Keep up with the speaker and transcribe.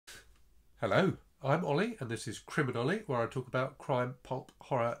Hello, I'm Ollie, and this is Criminolly, where I talk about crime, pulp,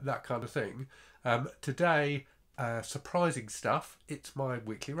 horror, that kind of thing. Today, surprising stuff. It's my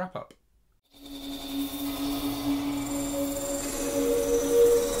weekly wrap up.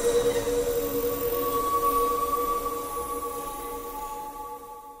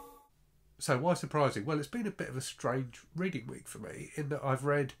 So, why surprising? Well, it's been a bit of a strange reading week for me in that I've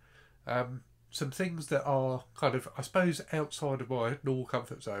read some things that are kind of, I suppose, outside of my normal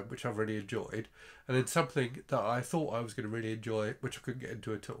comfort zone, which I've really enjoyed, and then something that I thought I was going to really enjoy, which I couldn't get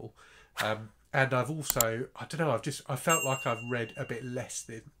into at all. And I've also, I don't know, I felt like I've read a bit less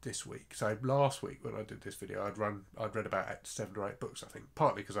this week. So last week when I did this video, I'd read about 7 or 8 books, I think,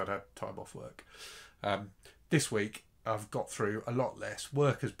 partly because I'd had time off work. This week I've got through a lot less.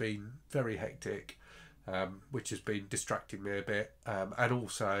 Work has been very hectic. Which has been distracting me a bit, and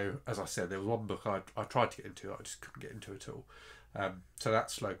also, as I said, there was one book I tried to get into, I just couldn't get into at all. So that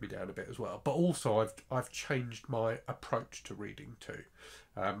slowed me down a bit as well. But also, I've changed my approach to reading too,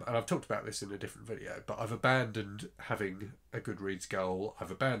 and I've talked about this in a different video. But I've abandoned having a Goodreads goal.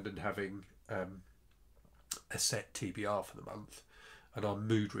 I've abandoned having a set TBR for the month, and I'm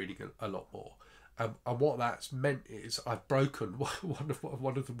mood reading a lot more. And what that's meant is I've broken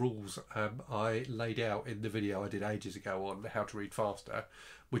one of the rules I laid out in the video I did ages ago on how to read faster,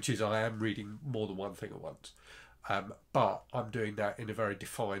 which is I am reading more than one thing at once. But I'm doing that in a very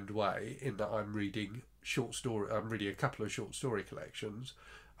defined way, in that I'm reading I'm reading a couple of short story collections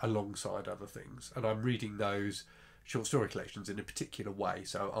alongside other things, and I'm reading those short story collections in a particular way.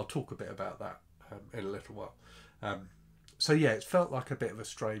 So I'll talk a bit about that in a little while. So yeah, it's felt like a bit of a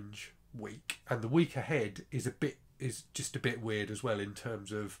strange week, and the week ahead is just a bit weird as well in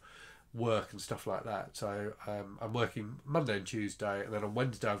terms of work and stuff like that. So I'm working Monday and Tuesday, and then on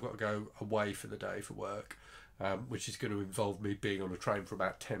Wednesday I've got to go away for the day for work, which is going to involve me being on a train for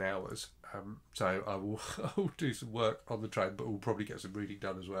about 10 hours. So I will do some work on the train, but we'll probably get some reading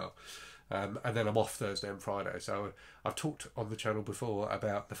done as well. And then I'm off Thursday and Friday. So I've talked on the channel before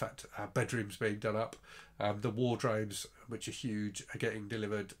about the fact our bedrooms being done up. The wardrobes, which are huge, are getting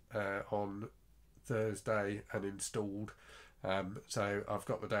delivered on Thursday and installed. So I've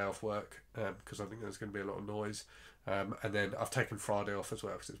got the day off work because I think there's going to be a lot of noise. And then I've taken Friday off as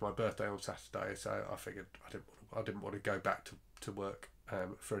well because it's my birthday on Saturday. So I figured I didn't want to go back to work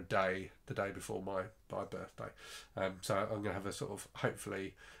for a day, the day before my birthday. So I'm going to have a sort of,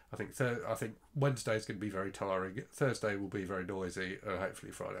 hopefully, I think Wednesday is going to be very tiring. Thursday will be very noisy, and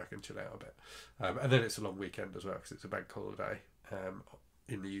hopefully Friday I can chill out a bit. And then it's a long weekend as well because it's a bank holiday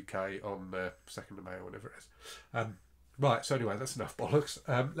in the UK on the 2nd of May or whatever it is. Right, so anyway, that's enough bollocks.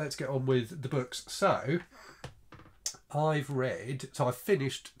 Let's get on with the books. So I've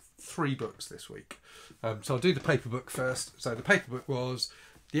finished 3 books this week. So I'll do the paper book first. So the paper book was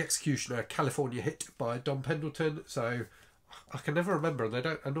The Executioner, California Hit by Don Pendleton. So I can never remember, and they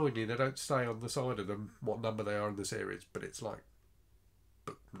don't say on the side of them what number they are in the series, but it's like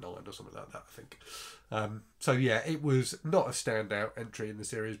book 9 or something like that, I think. So yeah, it was not a standout entry in the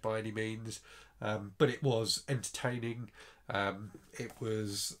series by any means, but it was entertaining. It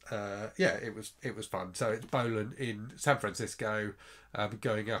was fun. So it's Bolan in San Francisco,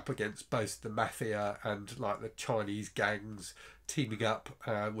 going up against both the mafia and like the Chinese gangs, teaming up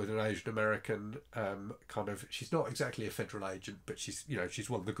with an Asian American kind of. She's not exactly a federal agent, but she's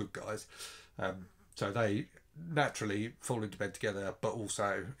one of the good guys. So they naturally fall into bed together, but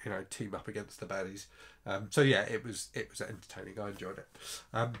also team up against the baddies. So yeah, it was entertaining. I enjoyed it.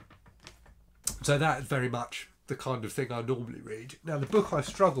 So that is very much the kind of thing I normally read. Now, the book I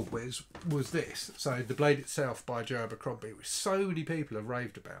struggled with was this. So The Blade Itself by Joe Abercrombie, which so many people have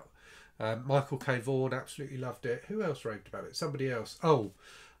raved about. Michael K. Vaughan absolutely loved it. Who else raved about it? Somebody else.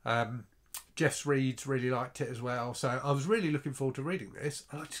 Jeff's Reid's really liked it as well. So I was really looking forward to reading this,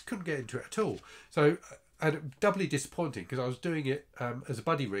 and I just couldn't get into it at all. So, and doubly disappointing because I was doing it as a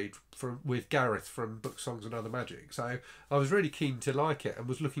buddy read with Gareth from Book Songs and Other Magic. So I was really keen to like it and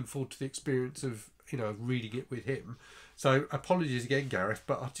was looking forward to the experience of reading it with him. So apologies again, Gareth,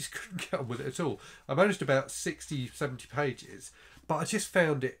 but I just couldn't get on with it at all. I managed about 60-70 pages, but I just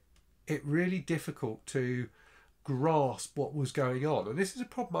found it really difficult to grasp what was going on. And this is a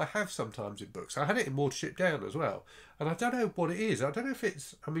problem I have sometimes in books. I had it in Watership Down as well, and I don't know what it is. I don't know if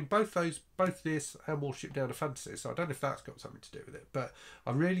it's, both this and Watership Down are fantasy, so I don't know if that's got something to do with it, but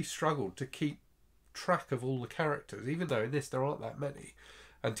I really struggled to keep track of all the characters, even though in this there aren't that many,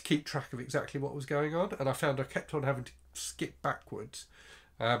 and to keep track of exactly what was going on. And I found I kept on having to skip backwards,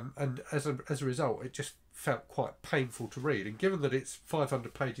 and as a result it just felt quite painful to read. And given that it's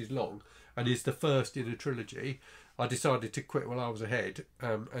 500 pages long and is the first in a trilogy, I decided to quit while I was ahead,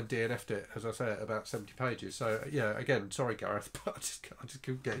 and DNF'd it, as I say, at about 70 pages. So yeah, again, sorry Gareth, but I just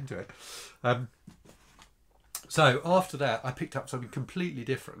couldn't get into it. So after that, I picked up something completely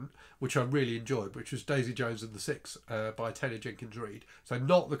different, which I really enjoyed, which was Daisy Jones and the Six by Taylor Jenkins Reid. So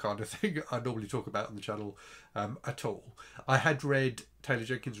not the kind of thing I normally talk about on the channel at all. I had read Taylor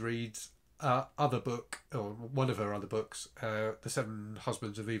Jenkins Reid's other book, or one of her other books, The Seven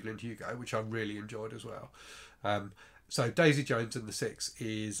Husbands of Evelyn Hugo, which I really enjoyed as well. So Daisy Jones and the Six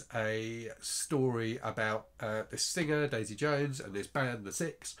is a story about this singer, Daisy Jones, and this band, the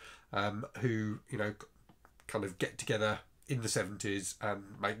Six, who, you know, kind of get together in the 70s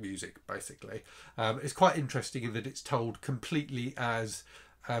and make music, basically. It's quite interesting in that it's told completely as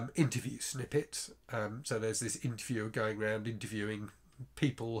interview snippets. So there's this interviewer going around interviewing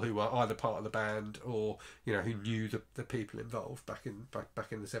people who are either part of the band or, you know, who knew the people involved back in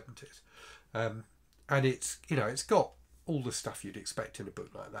the 70s. And it's, you know, it's got all the stuff you'd expect in a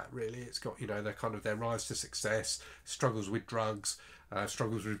book like that, really. It's got, you know, their rise to success, struggles with drugs,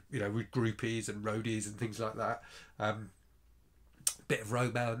 struggles with, you know, with groupies and roadies and things like that. Bit of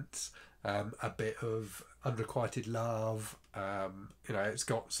romance, a bit of unrequited love. You know, it's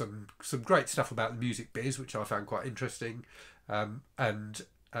got some great stuff about the music biz, which I found quite interesting. Yeah,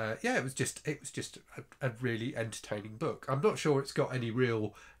 it was just a really entertaining book. I'm not sure it's got any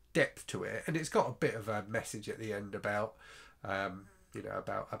real depth to it, and it's got a bit of a message at the end about you know,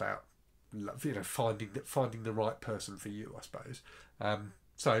 about love, you know, finding the right person for you, I suppose.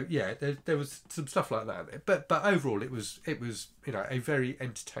 So yeah, there was some stuff like that in it, but overall it was you know, a very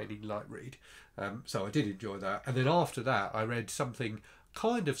entertaining light read. So I did enjoy that, and then after that I read something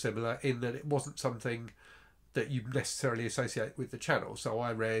kind of similar in that it wasn't something that you necessarily associate with the channel. So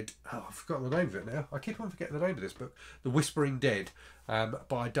I read, I've forgotten the name of it now. I keep on forgetting the name of this book, The Whispering Dead,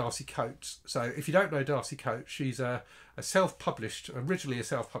 by Darcy Coates. So if you don't know Darcy Coates, she's a originally a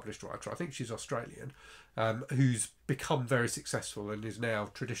self-published writer. I think she's Australian, who's become very successful and is now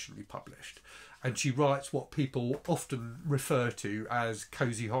traditionally published. And she writes what people often refer to as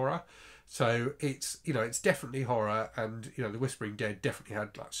cosy horror. So it's, you know, it's definitely horror, and, you know, The Whispering Dead definitely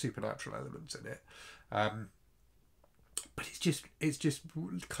had like supernatural elements in it. But it's just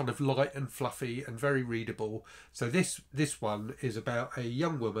kind of light and fluffy and very readable. So this one is about a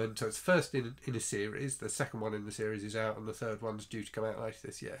young woman. So it's first in a series. The second one in the series is out, and the third one's due to come out later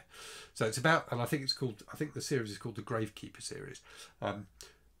this year. So it's about, and I think the series is called the Gravekeeper series. I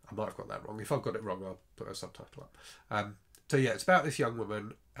might have got that wrong. If I've got it wrong, I'll put a subtitle up. So yeah, it's about this young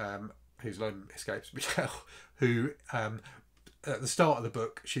woman whose name escapes me now, who at the start of the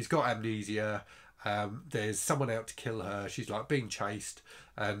book, she's got amnesia. There's someone out to kill her. She's like being chased,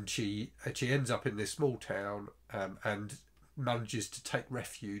 and she ends up in this small town and manages to take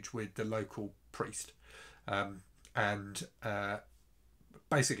refuge with the local priest.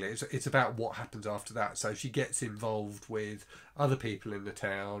 Basically, it's about what happens after that. So she gets involved with other people in the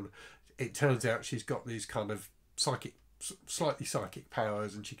town. It turns out she's got these kind of slightly psychic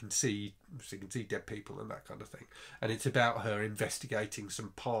powers, and she can see dead people and that kind of thing. And it's about her investigating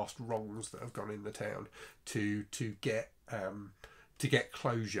some past wrongs that have gone in the town to get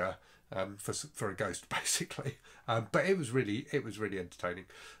closure for a ghost, basically. But it was really entertaining.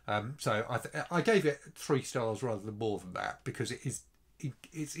 So I gave it 3 stars rather than more than that, because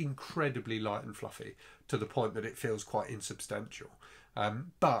it's incredibly light and fluffy to the point that it feels quite insubstantial.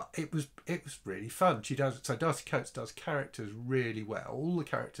 But it was really fun. Darcy Coates does characters really well. All the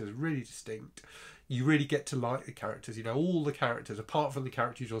characters are really distinct. You really get to like the characters. You know, all the characters, apart from the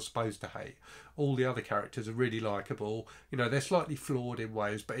characters you're supposed to hate, all the other characters are really likeable. You know, they're slightly flawed in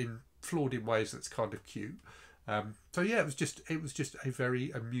ways, but flawed in ways that's kind of cute. So yeah, it was just a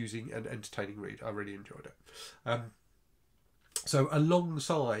very amusing and entertaining read. I really enjoyed it. So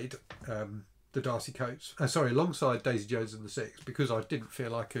alongside alongside Daisy Jones and the Six, because I didn't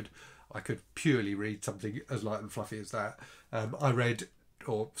feel I could purely read something as light and fluffy as that, I read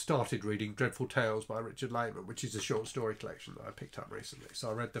or started reading Dreadful Tales by Richard Laymon, which is a short story collection that I picked up recently.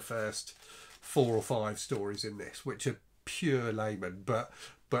 So I read the first 4 or 5 stories in this, which are pure Laymon, but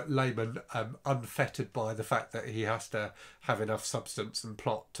Laymon unfettered by the fact that he has to have enough substance and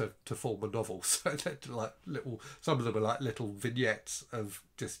plot to form a novel. So they're like some of them are like little vignettes of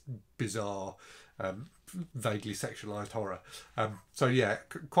just bizarre, vaguely sexualised horror. So yeah,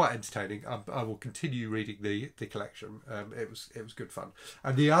 quite entertaining. I will continue reading the collection. It was good fun.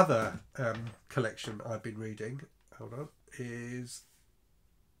 And the other collection I've been reading, hold on, is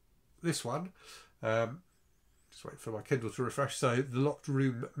this one. Just wait for my Kindle to refresh. So The Locked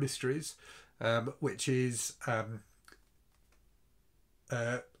Room Mysteries, which is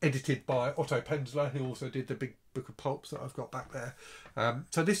edited by Otto Penzler, who also did the book of pulps that I've got back there.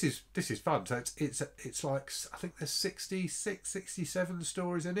 So this is fun. So it's like, I think there's 66, 67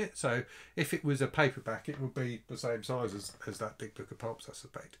 stories in it. So if it was a paperback, it would be the same size as that big book of pulps, I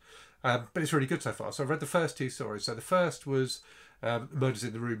suspect. But it's really good so far. So I've read the first 2 stories. So the first was Murders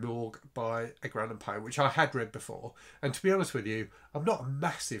in the Rue Morgue by Edgar Allan Poe, which I had read before. And to be honest with you, I'm not a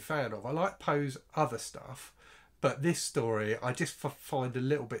massive fan of. I like Poe's other stuff, but this story I just find a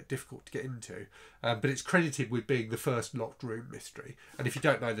little bit difficult to get into. But it's credited with being the first locked room mystery. And if you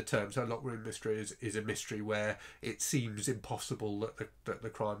don't know the term, so a locked room mystery is a mystery where it seems impossible that the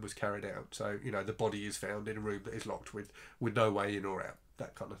crime was carried out. So, you know, the body is found in a room that is locked with no way in or out.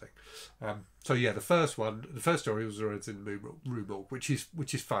 That kind of thing. So yeah, the first story was Murders in the Rue Morgue, which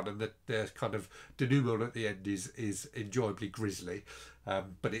is fun, and the kind of denouement at the end is enjoyably grisly,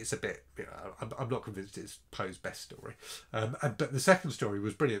 but it's a bit, you know, I'm not convinced it's Poe's best story. But the second story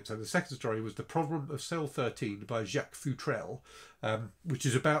was brilliant. So the second story was The Problem of Cell 13 by Jacques Futrelle, which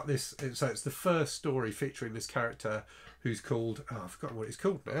is about this. So it's the first story featuring this character who's called, I've forgotten what it's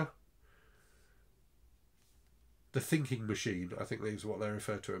called now. The Thinking Machine, I think is what they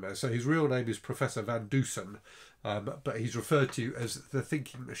refer to him as. So his real name is Professor Van Dusen, but he's referred to as the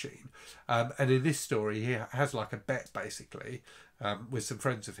Thinking Machine. And in this story, he has like a bet, basically, with some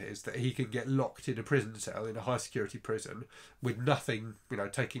friends of his, that he can get locked in a prison cell, in a high security prison, with nothing, you know,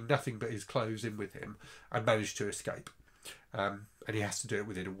 taking nothing but his clothes in with him, and manage to escape. And he has to do it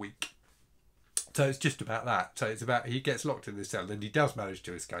within a week. So it's just about that. So it's about, he gets locked in this cell and he does manage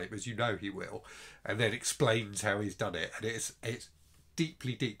to escape, as you know he will, and then explains how he's done it. And it's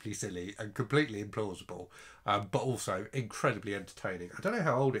deeply, deeply silly and completely implausible, but also incredibly entertaining. I don't know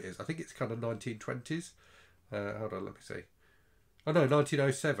how old it is. I think it's kind of 1920s. Hold on, let me see. Oh no,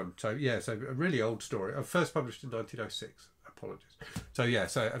 1907. So yeah, so a really old story. First published in 1906. Apologies. So yeah,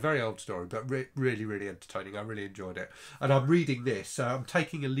 so a very old story, but really, really entertaining. I really enjoyed it. And I'm reading this. I'm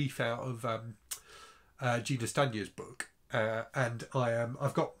taking a leaf out of Gina Stanya's book, and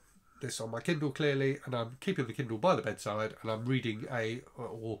I've got this on my Kindle clearly, and I'm keeping the Kindle by the bedside, and I'm reading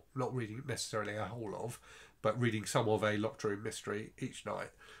or not reading necessarily a whole of, but reading some of a locked room mystery each night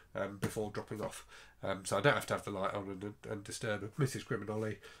before dropping off. So I don't have to have the light on and disturb Mrs.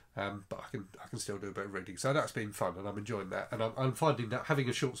 Criminoli, but I can still do a bit of reading. So that's been fun, and I'm enjoying that. And I'm finding that having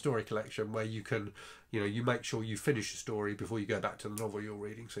a short story collection where you can, you know, you make sure you finish a story before you go back to the novel you're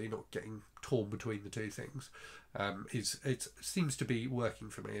reading, so you're not getting torn between the two things, it seems to be working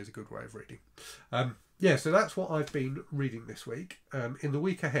for me as a good way of reading. Yeah, so that's what I've been reading this week. In the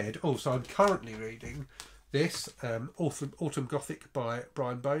week ahead, so I'm currently reading this Autumn Gothic by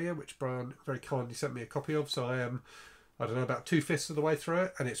Brian Bowyer, which Brian very kindly sent me a copy of. So I am, I don't know, about 2/5 of the way through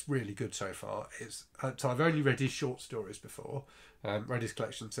it, and it's really good so far. It's so I've only read his short stories before, read his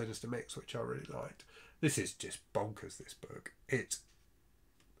collection Sinister Mix, which I really liked. This is just bonkers, this book. It's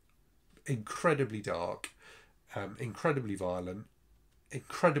incredibly dark, incredibly violent,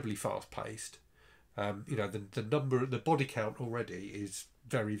 incredibly fast paced. You know, the body count already is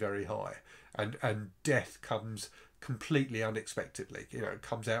very, very high, and death comes completely unexpectedly. You know, it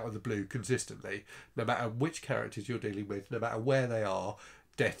comes out of the blue consistently. No matter which characters you're dealing with, no matter where they are,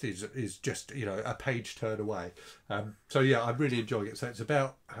 death is just, you know, a page turn away. So yeah, I'm really enjoying it. So it's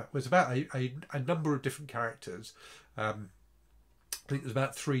about a number of different characters. I think there's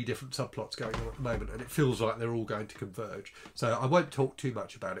about 3 different subplots going on at the moment, and it feels like they're all going to converge. So I won't talk too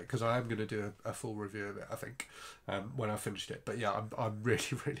much about it, because I am going to do a full review of it, I think, when I've finished it. But yeah, I'm really,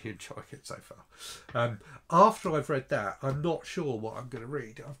 really enjoying it so far. After I've read that, I'm not sure what I'm going to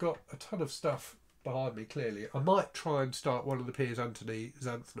read. I've got a ton of stuff behind me, clearly. I might try and start one of the Piers Anthony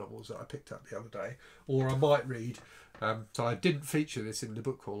Xanth novels that I picked up the other day, or I might read... so I didn't feature this in the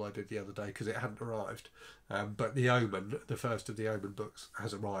book haul I did the other day because it hadn't arrived. But The Omen, the first of the Omen books,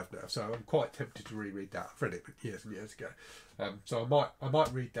 has arrived now. So I'm quite tempted to reread that. I've read it years and years ago. So I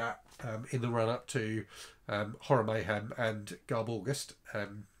might read that in the run-up to Horror Mayhem and Garb August,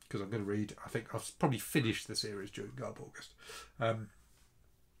 because I'm going to read... I think I'll probably finish the series during Garb August.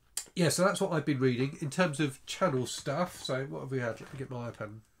 Yeah, so that's what I've been reading. In terms of channel stuff, so what have we had? Let me get my iPad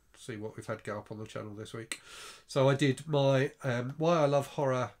and see what we've had go up on the channel this week. So I did my Why I Love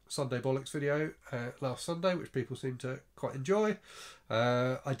Horror Sunday Bollocks video last Sunday, which people seem to quite enjoy.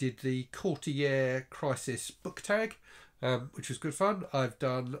 I did the Courtier Crisis book tag, which was good fun. I've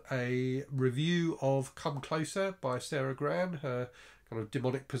done a review of Come Closer by Sarah Gran, her kind of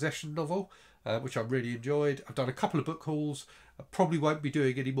demonic possession novel, which I really enjoyed. I've done a couple of book hauls. I probably won't be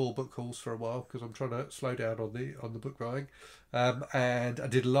doing any more book hauls for a while because I'm trying to slow down on the book buying. And I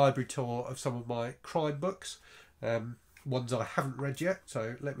did a library tour of some of my crime books, ones I haven't read yet.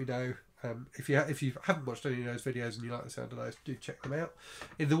 So let me know if you haven't watched any of those videos and you like the sound of those, do check them out.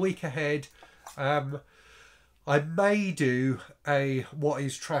 In the week ahead, I may do a what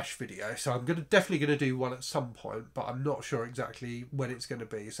is trash video, so I'm definitely going to do one at some point, but I'm not sure exactly when it's going to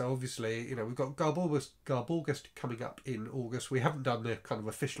be. So obviously, you know, we've got Garborgust coming up in August. We haven't done the kind of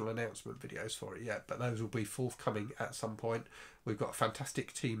official announcement videos for it yet, but those will be forthcoming at some point. We've got a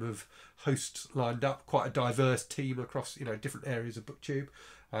fantastic team of hosts lined up, quite a diverse team across, you know, different areas of BookTube.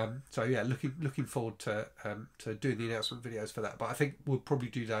 So yeah, looking forward to doing the announcement videos for that. But I think we'll probably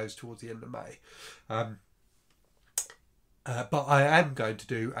do those towards the end of May. But I am going to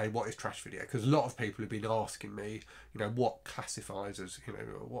do a what is trash video, because a lot of people have been asking me, you know, what classifies as, you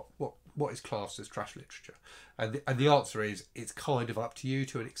know, what is classed as trash literature, and the answer is it's kind of up to you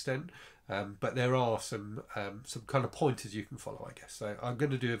to an extent, but there are some kind of pointers you can follow, I guess. So I'm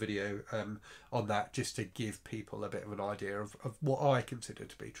going to do a video on that, just to give people a bit of an idea of what I consider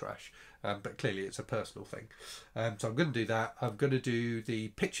to be trash, but clearly it's a personal thing. So I'm going to do that. I'm going to do the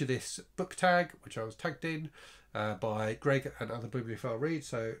Picture This book tag, which I was tagged in by Greg and other bibliophile Reid,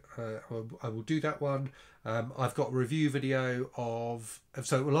 so I will do that one. I've got a review video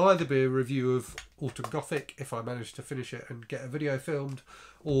so it will either be a review of Autumn Gothic if I manage to finish it and get a video filmed,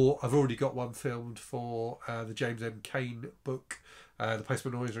 or I've already got one filmed for the James M. Cain book, The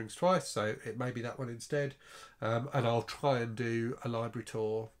Postman Always Rings Twice, so it may be that one instead. And I'll try and do a library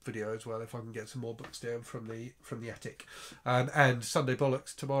tour video as well if I can get some more books down from the attic. And Sunday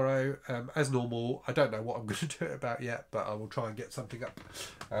Bollocks tomorrow, as normal. I don't know what I'm going to do it about yet, but I will try and get something up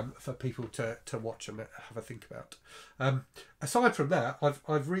for people to watch and have a think about. Aside from that,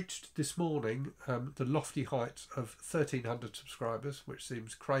 I've reached this morning the lofty heights of 1,300 subscribers, which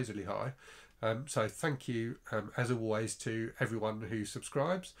seems crazily high. So thank you, as always, to everyone who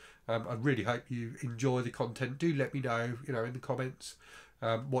subscribes. I really hope you enjoy the content. Do let me know, you know, in the comments,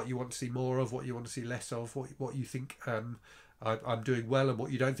 what you want to see more of, what you want to see less of, what you think I'm doing well and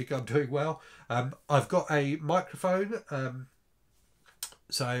what you don't think I'm doing well. I've got a microphone,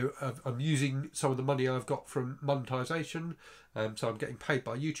 so I'm using some of the money I've got from monetization. So I'm getting paid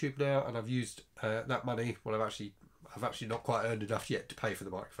by YouTube now, and I've used that money. Well, I've actually not quite earned enough yet to pay for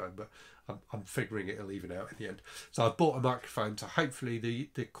the microphone, but I'm figuring it'll even out in the end. So I've bought a microphone, so hopefully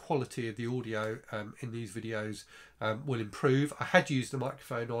the quality of the audio in these videos will improve. I had used the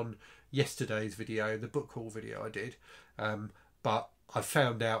microphone on yesterday's video, the book haul video I did, but I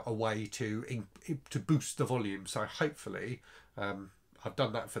found out a way to boost the volume. So hopefully I've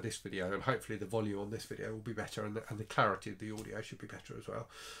done that for this video, and hopefully the volume on this video will be better, and the clarity of the audio should be better as well.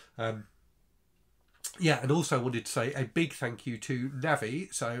 Yeah, and also I wanted to say a big thank you to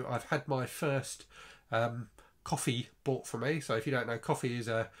Navi. So I've had my first coffee bought for me. So if you don't know, coffee is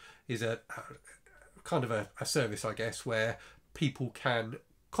a kind of a service, I guess, where people can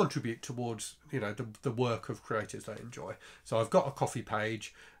contribute towards, you know, the work of creators they enjoy. So I've got a coffee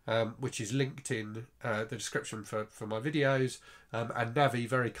page, which is linked in the description for my videos, and Navi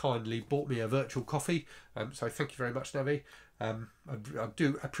very kindly bought me a virtual coffee, so thank you very much, Navi. I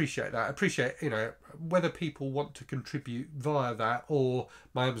do appreciate that. I appreciate, you know, whether people want to contribute via that, or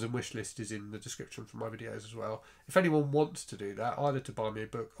my Amazon wish list is in the description for my videos as well. If anyone wants to do that, either to buy me a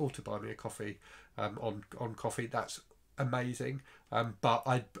book or to buy me a coffee on Coffee, that's amazing. But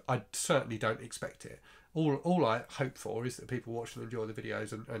I certainly don't expect it. All I hope for is that people watch and enjoy the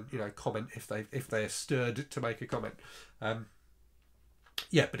videos, and you know, comment if they're stirred to make a comment.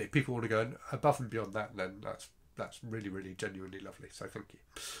 Yeah, but if people want to go above and beyond that, then that's really, really genuinely lovely, so thank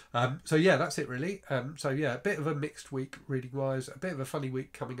you. So yeah, that's it really. So yeah, a bit of a mixed week reading wise, a bit of a funny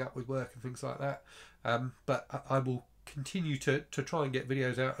week coming up with work and things like that, but I will continue to try and get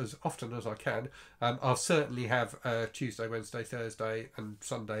videos out as often as I can. I'll certainly have Tuesday, Wednesday, Thursday and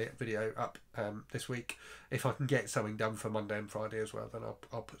Sunday video up this week. If I can get something done for Monday and Friday as well, then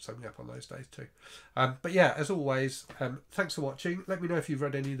I'll put something up on those days too. But yeah, as always, thanks for watching. Let me know if you've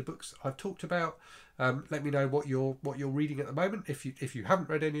read any of the books I've talked about. Let me know what you're reading at the moment, if you haven't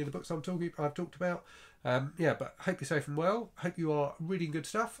read any of the books I've talked about. Yeah, but hope you're safe and well. Hope you are reading good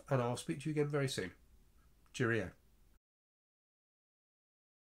stuff, and I'll speak to you again very soon. Cheerio.